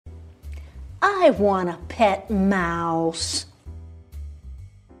I want a pet mouse.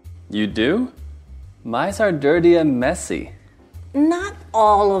 You do? Mice are dirty and messy. Not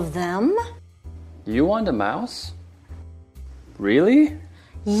all of them. You want a mouse? Really?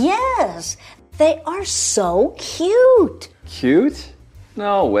 Yes, they are so cute. Cute?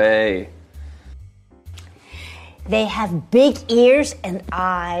 No way. They have big ears and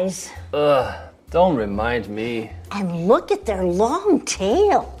eyes. Ugh, don't remind me. And look at their long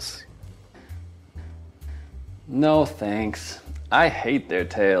tails. No thanks. I hate their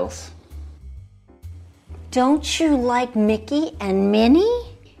tails. Don't you like Mickey and Minnie?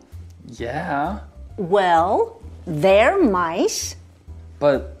 Yeah, Well, they're mice.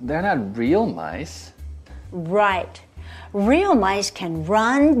 but they're not real mice. Right. Real mice can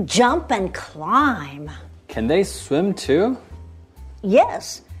run, jump, and climb. Can they swim too?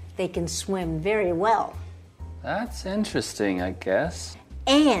 Yes, they can swim very well. That's interesting, I guess.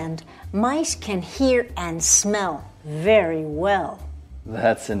 And mice can hear and smell very well.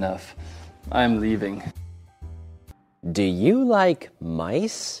 That's enough. I'm leaving. Do you like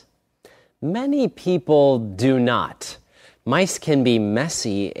mice? Many people do not. Mice can be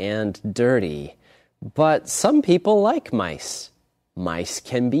messy and dirty, but some people like mice. Mice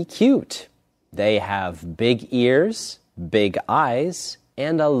can be cute. They have big ears, big eyes,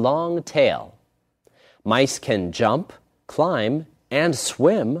 and a long tail. Mice can jump, climb, and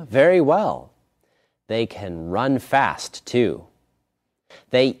swim very well. They can run fast too.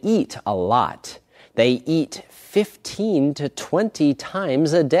 They eat a lot. They eat 15 to 20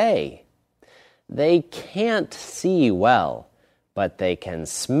 times a day. They can't see well, but they can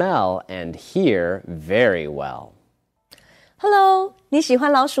smell and hear very well. Hello， 你喜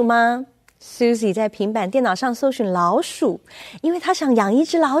欢老鼠吗？ Susie 在平板电脑上搜寻老鼠，因为她想养一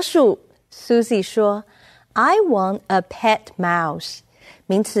只老鼠。Susie 说 I want a pet mouse。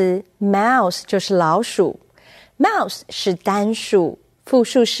 名词 mouse 就是老鼠， mouse 是单数，复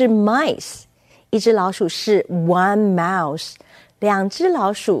数是 mice。 一只老鼠是 one mouse， 两只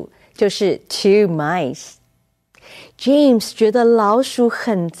老鼠就是 two mice。 James 觉得老鼠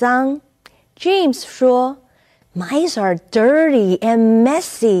很脏。 James 说 Mice are dirty and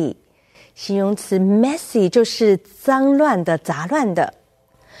messy。 形容词 messy 就是脏乱的、杂乱的。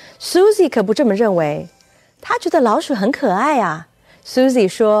 Susie 可不这么认为，她觉得老鼠很可爱啊。 Susie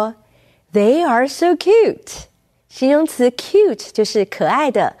说 They are so cute。 形容词 cute 就是可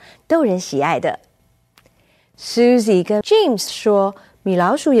爱的、逗人喜爱的。 Susie 跟 James 说米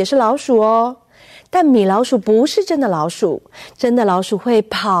老鼠也是老鼠哦，但米老鼠不是真的老鼠，真的老鼠会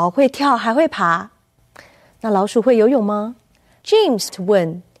跑、会跳，还会爬。那老鼠会游泳吗？ James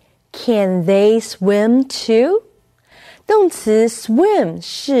问 Can they swim too？ 动词 swim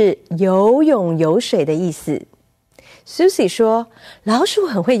是游泳、游水的意思。 Susie 说老鼠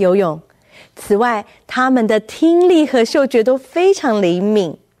很会游泳，此外它们的听力和嗅觉都非常灵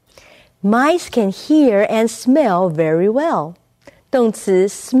敏。 Mice can hear and smell very well。 动词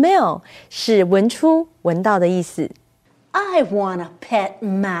smell 是闻出、闻到的意思。 I want a pet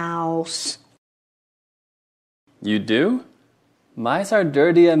mouse. You do? Mice are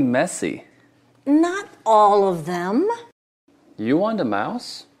dirty and messy. Not all of them. You want a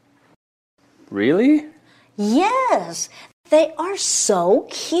mouse? Really? Yes, they are so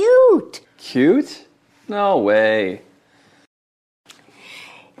cute. Cute? No way.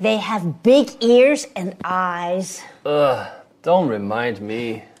 They have big ears and eyes. Ugh, don't remind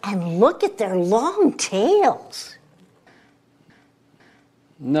me. And look at their long tails.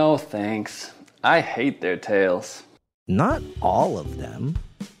 No thanks. I hate their tails. Not all of them.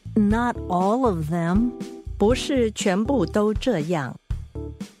 Not all of them. 不是全部都这样。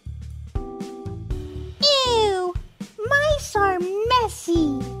 Ew! Mice are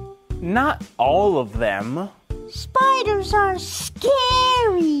messy. Not all of them. Spiders are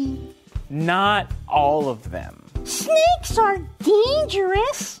scary. Not all of them. Snakes are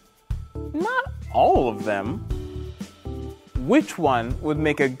dangerous. Not all of them. Which one would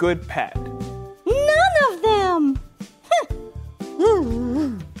make a good pet? None of them.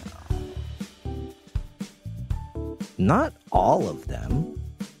 Ooh. Not all of them.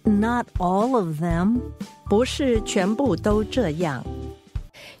 Not all of them. 不是全部都这样。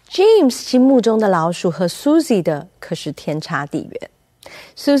 James 心目中的老鼠和 Susie 的可是天差地远。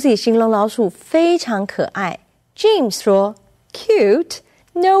Susie 形容老鼠非常可爱， James 说 Cute?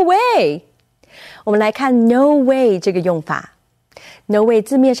 No way! 我们来看 no way 这个用法。 No way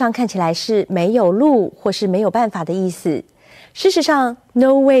字面上看起来是没有路或是没有办法的意思。事实上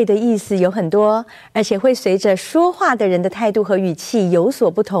no way 的意思有很多，而且会随着说话的人的态度和语气有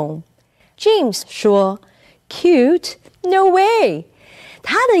所不同。 James 说 Cute? No way!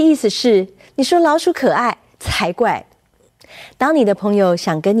 他的意思是你说老鼠可爱才怪。当你的朋友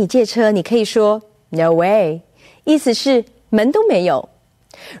想跟你借车，你可以说 No way， 意思是门都没有。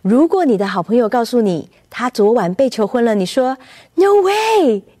如果你的好朋友告诉你他昨晚被求婚了，你说 No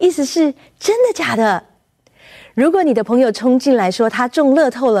way， 意思是真的假的。如果你的朋友冲进来说他中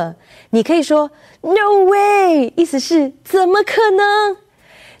乐透了，你可以说 No way， 意思是怎么可能。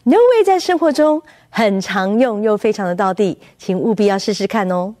 No way 在生活中很常用又非常的道地，请务必要试试看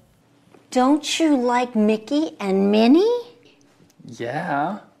哦。 Don't you like Mickey and Minnie?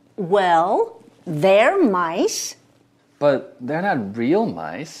 Yeah, Well, they're mice. but they're not real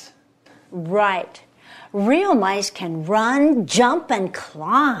mice. Right. Real mice can run, jump, and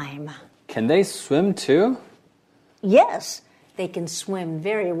climb. Can they swim too? Yes, they can swim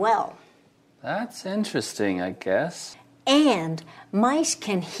very well. That's interesting, I guess. And mice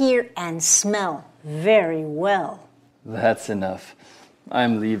can hear and smell very well. That's enough.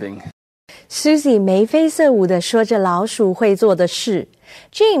 I'm leaving. Susie 眉飞色舞地说着老鼠会做的事。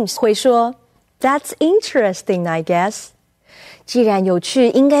James 会说 That's interesting, I guess. 既然有趣，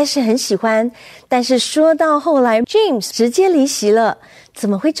应该是很喜欢。但是说到后来 James 直接离席了。怎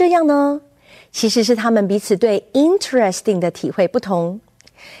么会这样呢？其实是他们彼此对 interesting 的体会不同。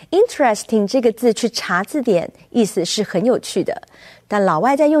Interesting 这个字去查字典，意思是很有趣的。但老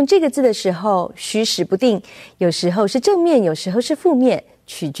外在用这个字的时候，虚实不定，有时候是正面，有时候是负面，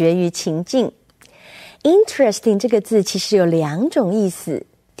取决于情境。Interesting 这个字其实有两种意思，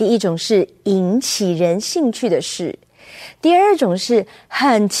第一种是引起人兴趣的事，第二种是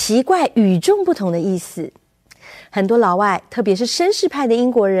很奇怪、与众不同的意思。很多老外，特别是绅士派的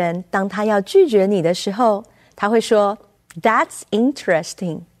英国人，当他要拒绝你的时候，他会说 That's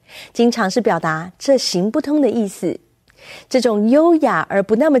interesting， 经常是表达这行不通的意思。这种优雅而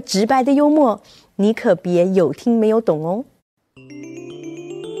不那么直白的幽默，你可别有听没有懂哦。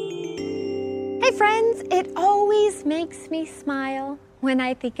Hey friends, it always makes me smile when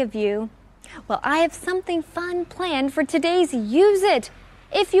I think of you. Well, I have something fun planned for today's Use It.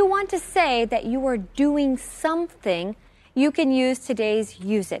 If you want to say that you are doing something, you can use today's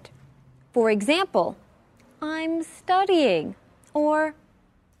Use It. For example, I'm studying or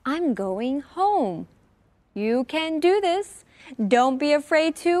I'm going home. You can do this. Don't be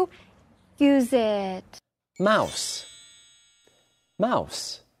afraid to use it. Mouse.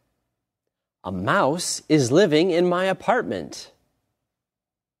 Mouse. A mouse is living in my apartment.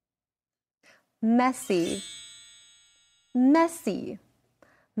 Messy. Messy.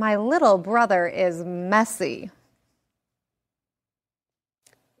 My little brother is messy.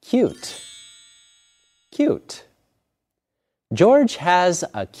 Cute. Cute. George has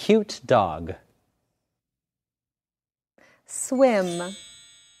a cute dog. Swim.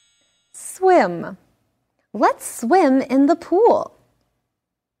 Swim. Let's swim in the pool.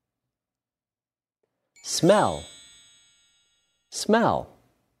 Smell. Smell.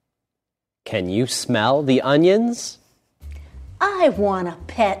 Can you smell the onions? I want a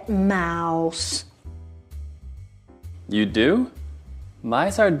pet mouse. You do?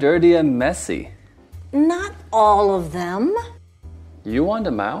 Mice are dirty and messy. Not all of them. You want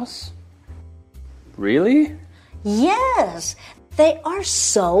a mouse? Really? Yes, they are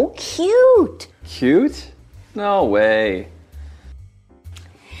so cute. Cute? No way.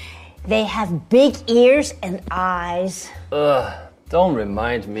 They have big ears and eyes. Ugh, don't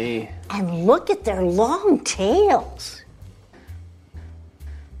remind me. And look at their long tails.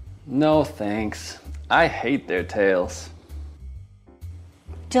 No thanks. I hate their tails.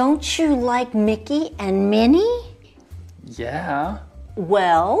 Don't you like Mickey and Minnie? Yeah,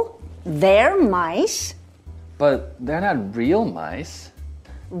 Well, they're mice. but they're not real mice.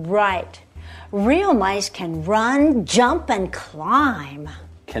 Right. Real mice can run, jump, and climb.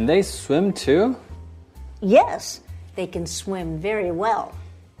 Can they swim too? Yes, they can swim very well.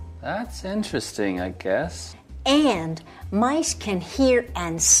 That's interesting, I guess. And mice can hear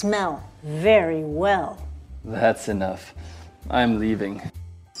and smell very well. That's enough. I'm leaving.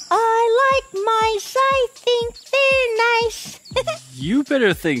 I like mice. I think they're nice. You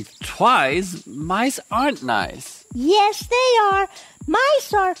better think twice. Mice aren't nice. Yes, they are.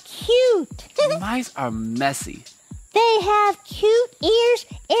 Mice are cute. Mice are messy. They have cute ears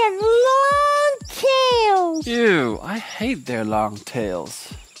and long tails. Ew, I hate their long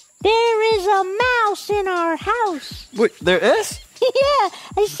tails. There is a mouse in our house. Wait, there is? Yeah,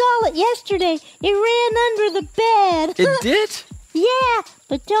 I saw it yesterday. It ran under the bed. It did? Yeah,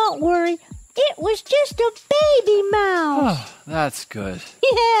 but don't worry. It was just a baby mouse. Oh, that's good.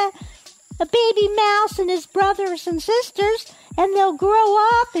 Yeah, a baby mouse and his brothers and sisters, and they'll grow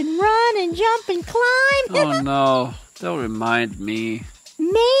up and run and jump and climb. Oh no, don't remind me.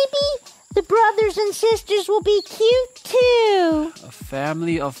 Maybe the brothers and sisters will be cute too. A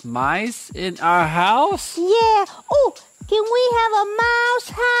family of mice in our house? Yeah. Oh, can we have a mouse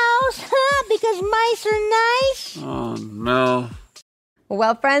house? Because mice are nice. Oh, no.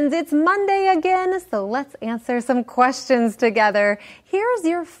 Well, friends, it's Monday again, so let's answer some questions together. Here's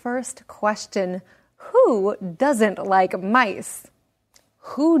your first question. Who doesn't like mice?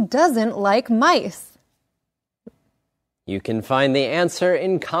 Who doesn't like mice? You can find the answer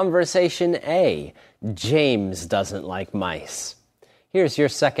in Conversation A. James doesn't like mice. Here's your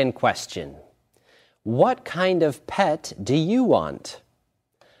second question. What kind of pet do you want?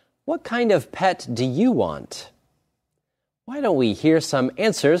 What kind of pet do you want? Why don't we hear some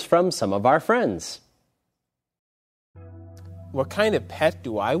answers from some of our friends? What kind of pet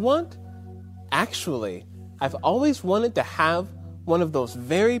do I want? Actually, I've always wanted to have one of those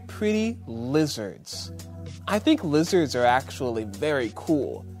very pretty lizards. I think lizards are actually very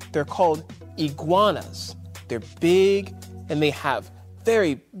cool. They're called iguanas. They're big and they have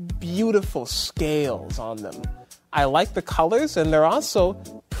very beautiful scales on them. I like the colors and they're also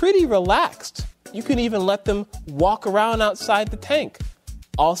pretty relaxed. You can even let them walk around outside the tank.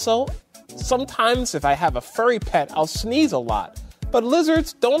 Also, sometimes if I have a furry pet, I'll sneeze a lot. But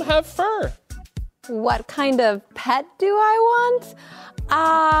lizards don't have fur. What kind of pet do I want?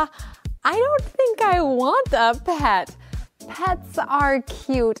 I don't think I want a pet. Pets are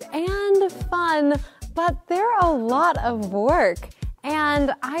cute and fun, but they're a lot of work.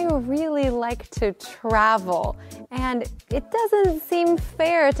 And I really like to travel. And it doesn't seem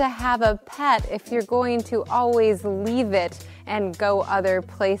fair to have a pet if you're going to always leave it and go other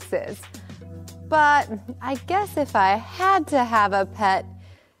places. But I guess if I had to have a pet,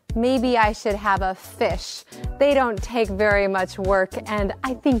 maybe I should have a fish. They don't take very much work, and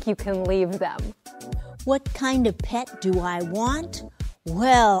I think you can leave them. What kind of pet do I want?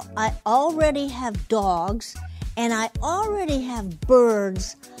 Well, I already have dogs, and I already have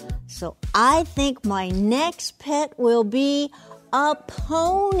birds. So I think my next pet will be a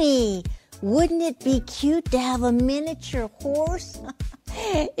pony. Wouldn't it be cute to have a miniature horse?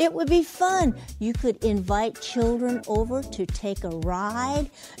 It would be fun. You could invite children over to take a ride.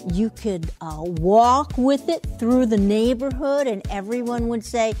 You could walk with it through the neighborhood and everyone would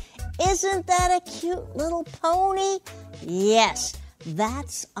say, "Isn't that a cute little pony?" Yes,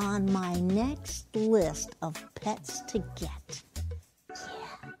 that's on my next list of pets to get.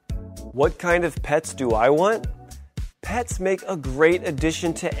 What kind of pets do I want? Pets make a great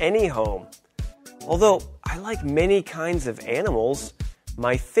addition to any home. Although I like many kinds of animals,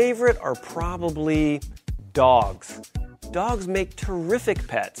 my favorite are probably dogs. Dogs make terrific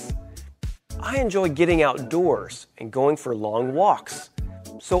pets. I enjoy getting outdoors and going for long walks,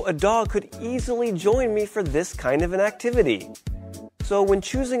 so a dog could easily join me for this kind of an activity. So when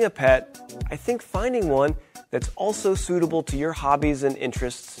choosing a pet, I think finding one that's also suitable to your hobbies and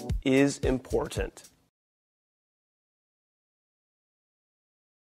interests is important.